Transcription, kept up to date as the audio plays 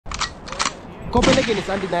Copenhagen is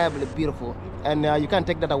undeniably beautiful, and you can't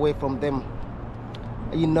take that away from them.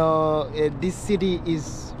 You know, this city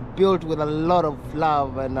is built with a lot of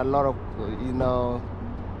love and a lot of, you know,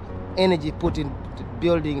 energy put in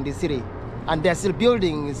building the city, and they're still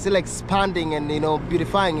building, still expanding, and, you know,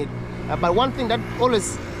 beautifying it. But one thing that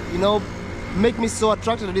always, you know, make me so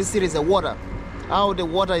attracted to this city is the water. How the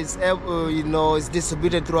water is, you know, is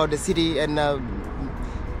distributed throughout the city, and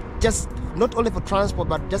just not only for transport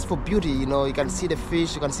but just for beauty. You know, you can see the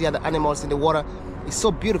fish, you can see other animals in the water. It's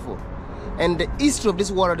so beautiful. And the history of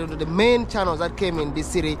this water, the main channels that came in this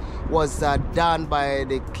city was done by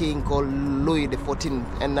the king called Louis XIV.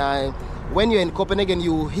 And when you're in Copenhagen,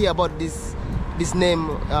 you hear about this name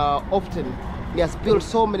often. He has built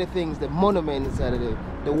so many things, the monuments,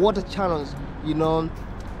 the water channels. You know,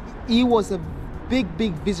 he was a big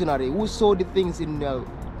visionary who saw the things in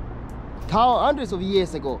hundreds of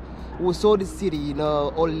years ago, who saw the city, you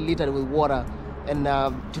know, all littered with water. And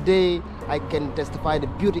today I can testify the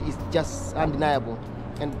beauty is just undeniable.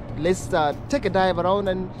 And let's take a dive around,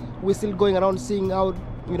 and we're still going around seeing how,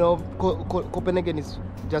 you know, Copenhagen is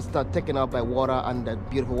just taken up by water, and the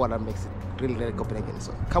beautiful water makes it really Copenhagen.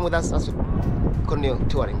 So come with us as we continue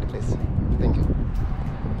touring the place. Thank you.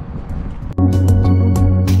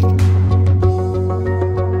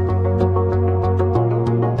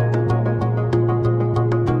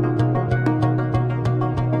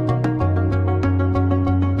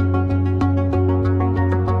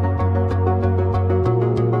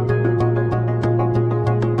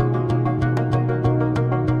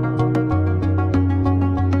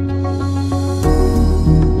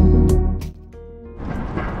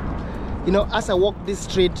 You know, as I walk this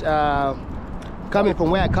street, coming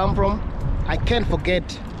from where I come from, I can't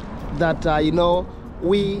forget that, you know,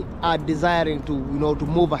 we are desiring to, you know, to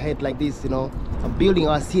move ahead like this, you know, building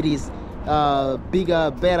our cities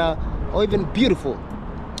bigger, better, or even beautiful.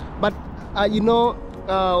 But, you know,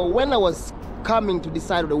 when I was coming to this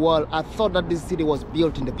side of the world, I thought that this city was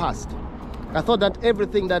built in the past. I thought that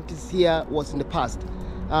everything that is here was in the past.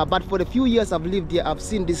 But for the few years I've lived here, I've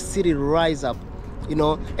seen this city rise up. You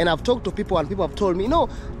know, and I've talked to people, and people have told me, you know,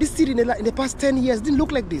 this city in the past 10 years didn't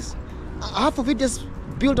look like this. Half of it just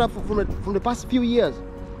built up from the past few years.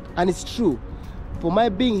 And it's true. For my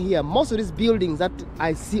being here, most of these buildings that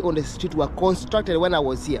I see on the street were constructed when I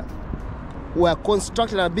was here. Were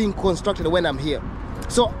constructed and being constructed when I'm here.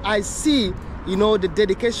 So I see, you know, the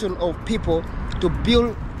dedication of people to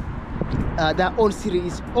build their own city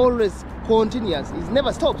is always continuous. It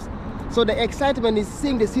never stops. So the excitement is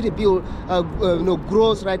seeing the city build, you know,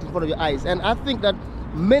 grows right in front of your eyes. And I think that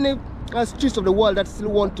many streets of the world that still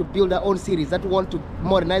want to build their own cities, that want to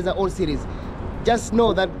modernize their own cities, just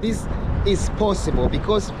know that this is possible,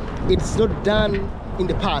 because it's not done in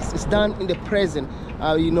the past, it's done in the present,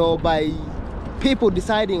 you know, by people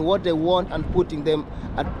deciding what they want and putting them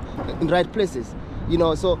in the right places. You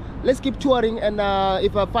know, so let's keep touring, and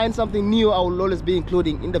if I find something new, I will always be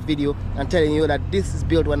including in the video and telling you that this is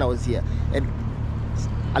built when I was here. And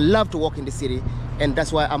I love to walk in the city, and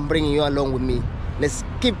that's why I'm bringing you along with me. Let's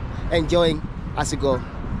keep enjoying as we go.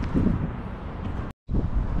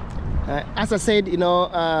 As I said, you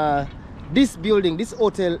know, this building, this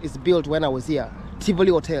hotel is built when I was here.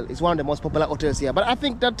 Tivoli Hotel is one of the most popular hotels here, but I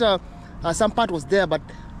think that some part was there, but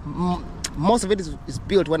most of it is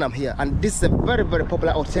built when I'm here. And this is a very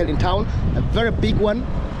popular hotel in town, a very big one,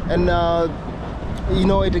 and you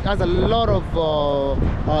know, it has a lot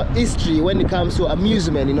of history when it comes to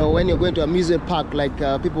amusement. You know, when you're going to amusement park, like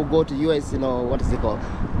people go to US, you know, what is it called?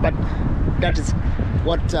 But that is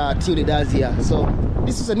what Tivoli does here. So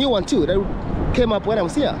this is a new one too that came up when I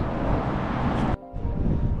was here.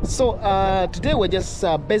 So today we're just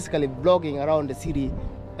basically vlogging around the city,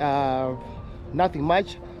 nothing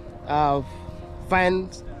much.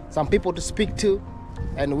 Find some people to speak to,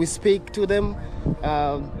 and we speak to them.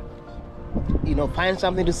 You know, find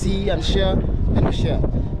something to see and share, and we share.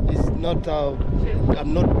 It's not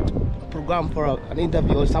I'm not programmed for an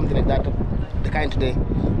interview or something like that, the kind today.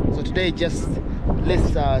 So today, just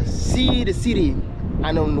let's see the city,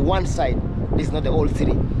 and on one side, this is not the whole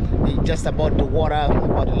city. It's just about the water,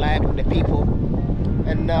 about the life of the people,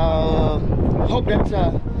 and hope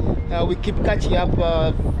that we keep catching up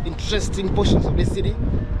interesting portions of this city.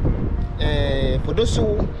 For those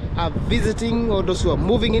who are visiting or those who are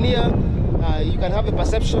moving in here, you can have a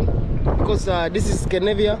perception, because this is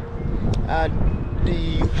Scandinavia.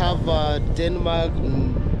 You have Denmark,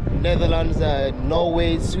 Netherlands,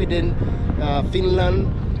 Norway, Sweden, Finland.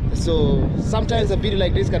 So sometimes a video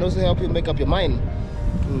like this can also help you make up your mind.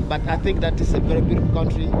 But I think that is a very beautiful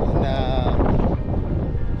country. And,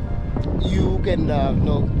 you can you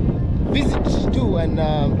know, visit too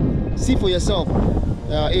and see for yourself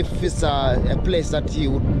if it's a place that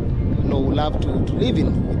you would love to live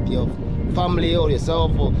in with your family or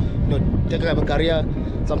yourself, or take up a career,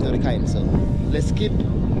 something of the kind. So let's keep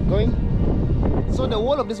going. So the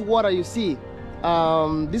wall of this water you see,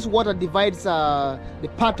 this water divides the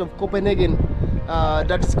part of Copenhagen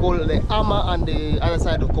that is called the Amager and the other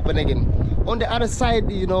side of Copenhagen. On the other side,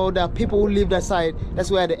 there are people who live that side. That's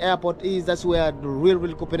where the airport is. That's where the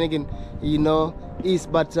real Copenhagen, is.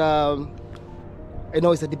 But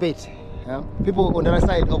it's a debate. People on the other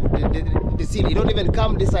side of the city don't even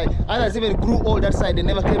come this side. Others even grew old that side. They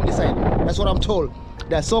never came this side. That's what I'm told.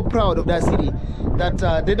 They're so proud of that city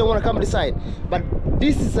that they don't want to come this side. But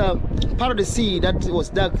this is a part of the sea that was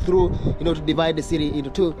dug through, to divide the city into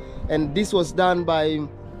two. And this was done by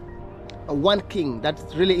one king. That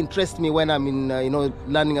really interests me when I'm in,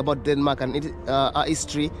 learning about Denmark and our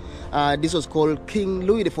history. This was called King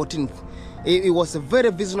Louis XIV. He was a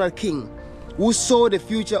very visionary king who saw the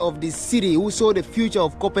future of this city, who saw the future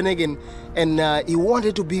of Copenhagen, and he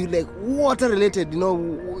wanted to be like water related,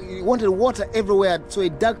 he wanted water everywhere, so he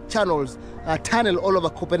dug channels, a tunnel all over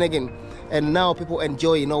Copenhagen. And now people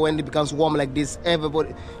enjoy, when it becomes warm like this,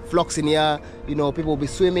 everybody flocks in here, people will be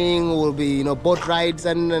swimming, will be, boat rides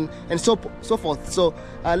and so forth. So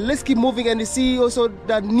let's keep moving, and you see also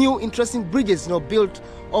the new interesting bridges, built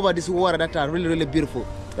over this water that are really, really beautiful,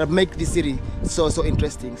 that make this city so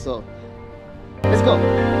interesting. So let's go.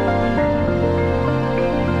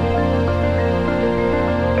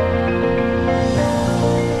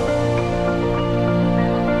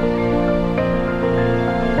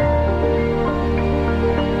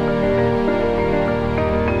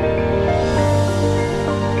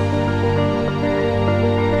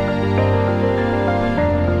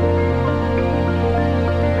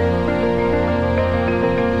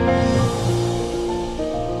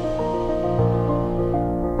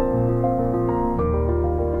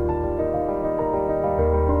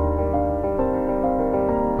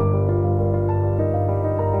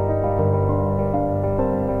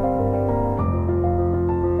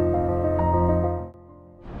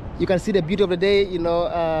 You can see the beauty of the day,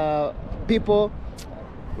 people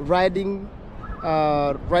riding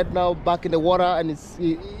right now back in the water, and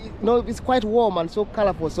it's quite warm and so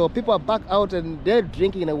colorful. So people are back out and they're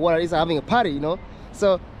drinking in the water. It's having a party,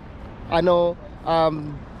 So I know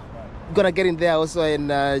I'm gonna get in there also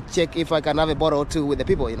and check if I can have a bottle or two with the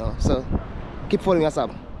people, So keep following us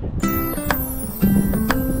up.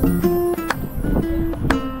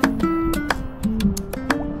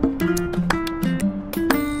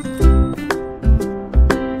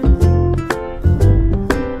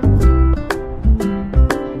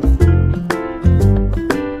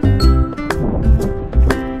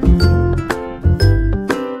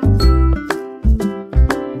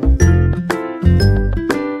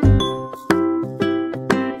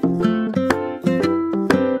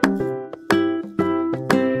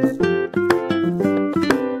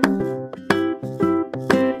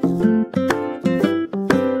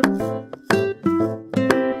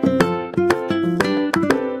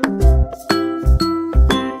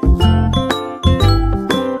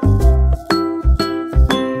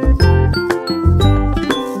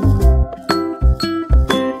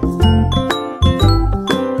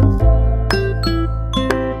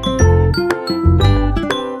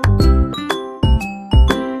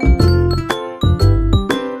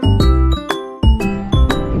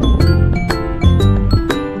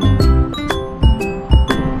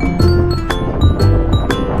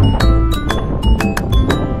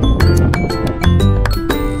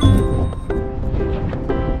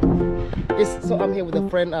 So I'm here with a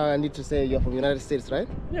friend. I need to say you're from the United States, right?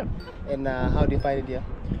 Yeah. And how do you find it here?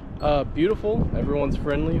 Beautiful. Everyone's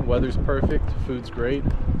friendly. Weather's perfect. Food's great.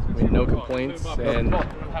 No complaints. And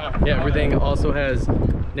yeah, everything also has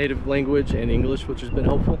native language and English, which has been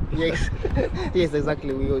helpful. Yes, yes,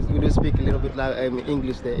 exactly. We do speak a little bit like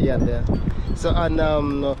English there, yeah, there. So, and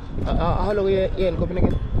how long are you here in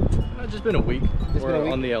Copenhagen? Just been a week.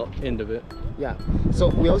 We're on the end of it. Yeah. So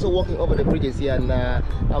we're also walking over the bridges here, and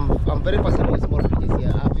I'm very fascinated with small bridges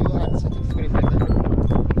here. Have you had such experience like that?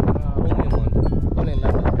 Only in London. Only in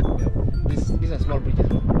London. Yeah. These are small bridges.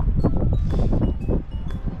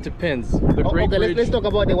 Depends. The Great Bridge. Let's talk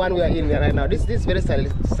about the one we are in right now. This is very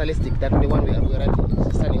stylistic. That the one we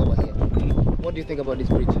are standing over here. What do you think about this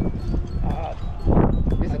bridge?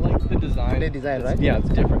 I like the design. The design, right? Yeah, it's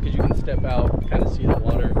different because you can step out, kind of see the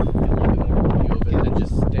water, get a little bit more view of it than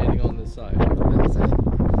just standing on this side.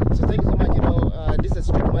 So thank you so much. This is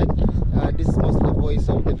Street Mic. This is mostly the voice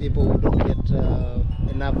of the people who don't get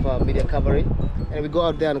enough media coverage, and we go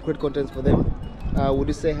out there and create contents for them. Would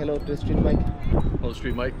you say hello to the street mic? Hello,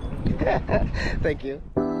 Street Mike. Thank you.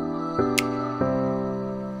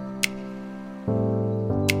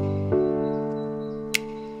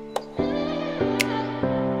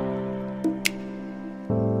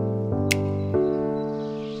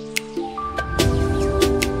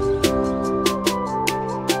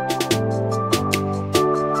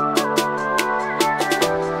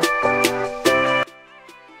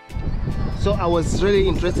 So I was really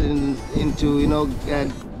interested into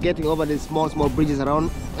getting over the small bridges around,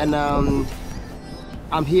 and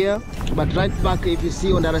I'm here. But right back, if you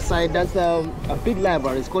see on the other side, that's a big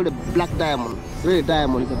library. It's called the Black Diamond. It's really a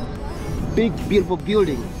diamond. It's a big, beautiful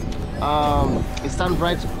building. It stands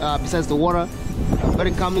right beside the water,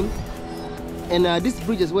 very calming. And this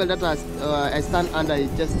bridge as well that I stand under,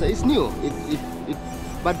 it's new.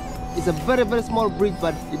 But it's a very, very small bridge,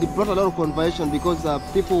 but it brought a lot of conversation because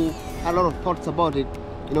people had a lot of thoughts about it.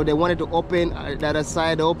 You know, they wanted to open the other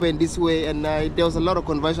side, open this way, and there was a lot of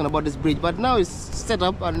conversation about this bridge. But now it's set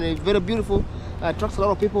up and it's very beautiful. Attracts a lot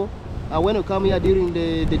of people. When you come here during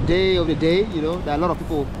the day of the day, you know, there are a lot of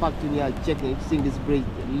people packed in here checking, seeing this bridge.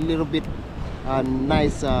 A little bit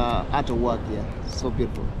nice artwork here. So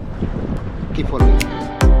beautiful. Keep following.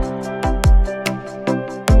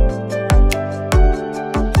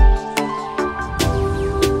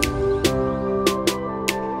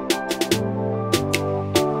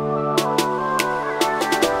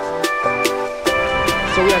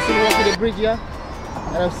 So we are still walking the bridge here,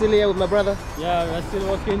 and I'm still here with my brother. Yeah, we are still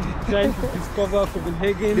walking, trying to discover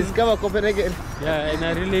Copenhagen. Discover Copenhagen. Yeah, and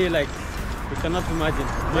I really like, you cannot imagine,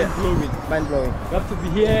 mind blowing. Mind blowing. You have to be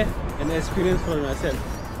here and experience for yourself.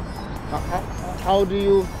 How do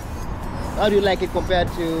you like it compared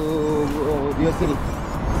to your city?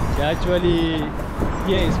 Yeah, actually,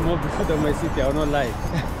 here is more beautiful than my city, I will not lie.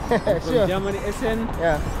 I'm from Sure. Germany, Essen,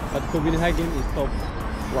 Yeah. but Copenhagen is top.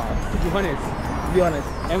 Wow. To be honest. Be honest.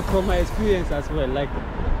 And from my experience as well, like,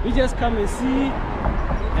 you just come and see,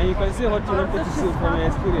 and you can say what you wanted to see from your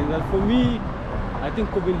experience. But for me, I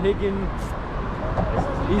think Copenhagen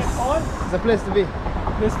is It's a place to be.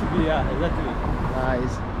 place to be. Yeah, exactly.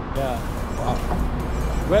 Nice. Yeah, Wow.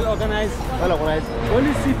 well organized. Well organized.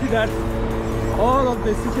 Only city that all of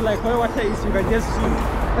the city, like where water is, you can just swim.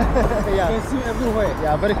 You Yeah. can swim everywhere.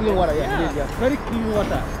 Yeah. Very clean water. Yeah. Yeah, Indeed, yeah. very clean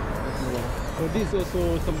water. So this is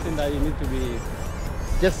also something that you need to be,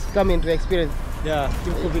 Just come in to experience. yeah,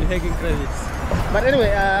 give Copenhagen credits. But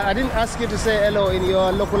anyway, I didn't ask you to say hello in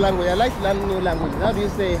your local language. I like to learn new language. How do you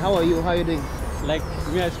say how are you? How are you doing? Like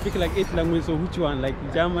me, I speak like 8 languages. So which one? Like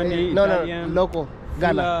Germany, No, Italian, local.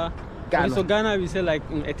 Ghana. Fula. Ghana. Okay, so Ghana, we say like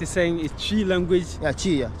it is saying it's Chi language. Yeah, Chi.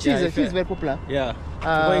 Yeah. Chi Yeah, is, if Chi is I- very popular. Yeah.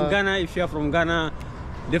 But in Ghana, if you are from Ghana,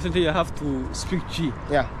 definitely you have to speak Chi.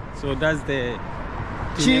 Yeah. So that's the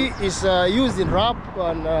Chi is used in rap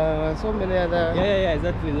and so many other. Yeah,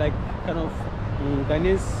 exactly. Like kind of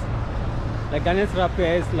Ghanese, like Ghanese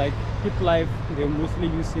rappers, like Hip Life, they mostly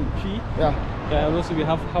use in Chi. Yeah. Yeah, and also we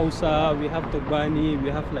have Hausa, we have Togbani, we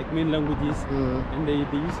have like main languages, and they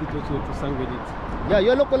use it also to sing with it. Yeah,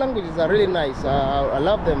 your local languages are really nice. I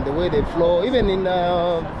love them, the way they flow. Even in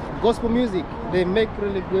gospel music, they make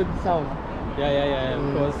really good sound. Yeah.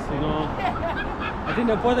 Because you know, I think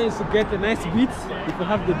the important is to get a nice beat. If you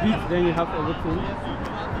have the beat, then you have everything.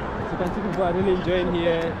 So you can see people are really enjoying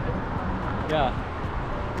here. Yeah.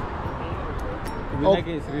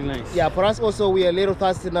 Copenhagen is really nice. Yeah, for us also, we are a little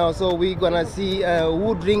thirsty now, so we're gonna see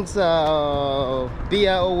who drinks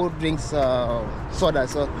beer or who drinks soda.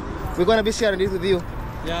 So we're gonna be sharing this with you.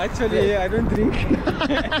 Yeah, actually, I don't drink.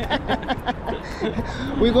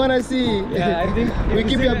 We're gonna see. Yeah, I think we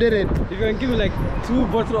keep you updated. If you can give me like 2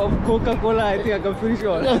 bottles of Coca-Cola, I think I can finish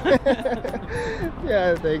all.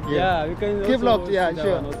 Yeah, thank you. Yeah, we can Keep also locked. Yeah, see that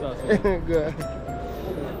sure. one also. Good.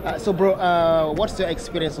 So bro, what's your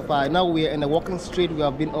experience so far? Now we're in a walking street, we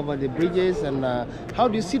have been over the bridges, and how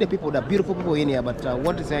do you see the people, the beautiful people in here, but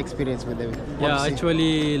what is your experience with them? Yeah,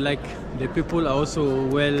 actually, like the people are also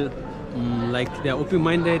well, like they're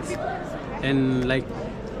open-minded, and like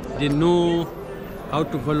they know how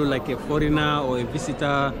to follow like a foreigner or a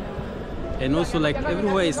visitor, and also like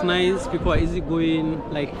everywhere is nice, people are easygoing,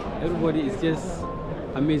 like everybody is just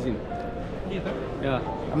amazing. Yeah,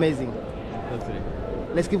 Amazing. that's it.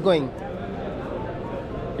 Let's keep going.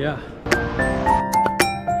 Yeah.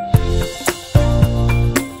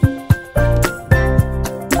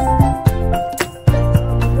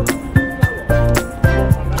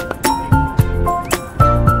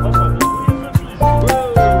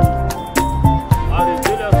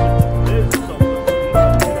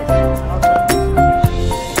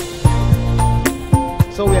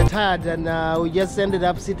 So we are tired and we just ended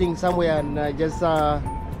up sitting somewhere and just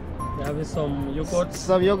having some yogurt.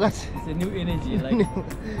 Some yogurt. It's a new energy, like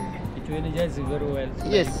it will energize you very well. So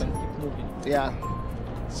yes. you can keep moving. Yeah.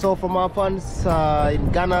 So from our fans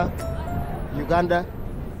in Ghana, Uganda,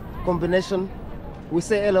 combination, we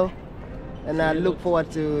say hello, and I look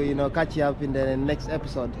forward to catch you up in the next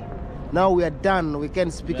episode. Now we are done. We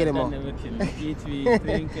can't speak anymore. Done everything. We eat, we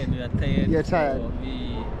drink, and we are tired. You're tired. So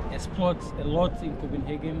we explored a lot in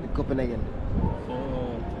Copenhagen. Copenhagen. So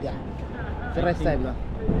yeah, the rest time now.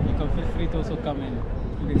 You can feel free to also come and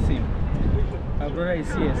do the same. My brother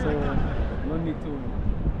is here, so no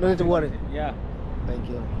need to worry. Yeah. Thank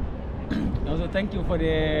you. Also, thank you for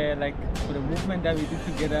the movement that we did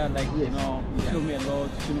together. Like yes. You showed me a lot,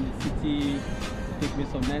 showed me the city, take me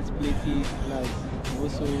some nice places. Nice. You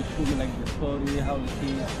also show me like the story, how it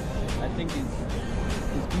is. I think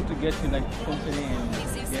it's good to get you like company and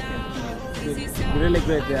get it's really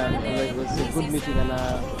great. Yeah, it was a good meeting, and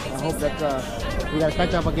I hope that we can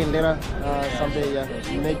catch up again later someday.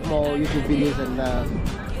 Yeah, make more YouTube videos, and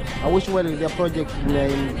I wish you well with your project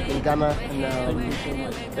in Ghana, and thank you so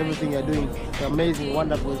much. Everything you're doing. It's amazing,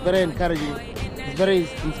 wonderful. It's very encouraging. It's very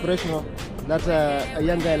inspirational that a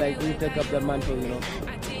young guy like you take up the mantle.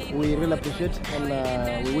 We really appreciate,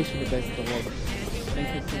 and we wish you the best of all. Thank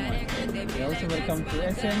you so much. You're also welcome to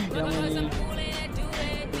Essen, Germany.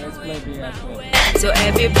 Let's play there as well. So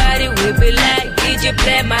everybody will be like, did you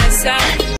play my song?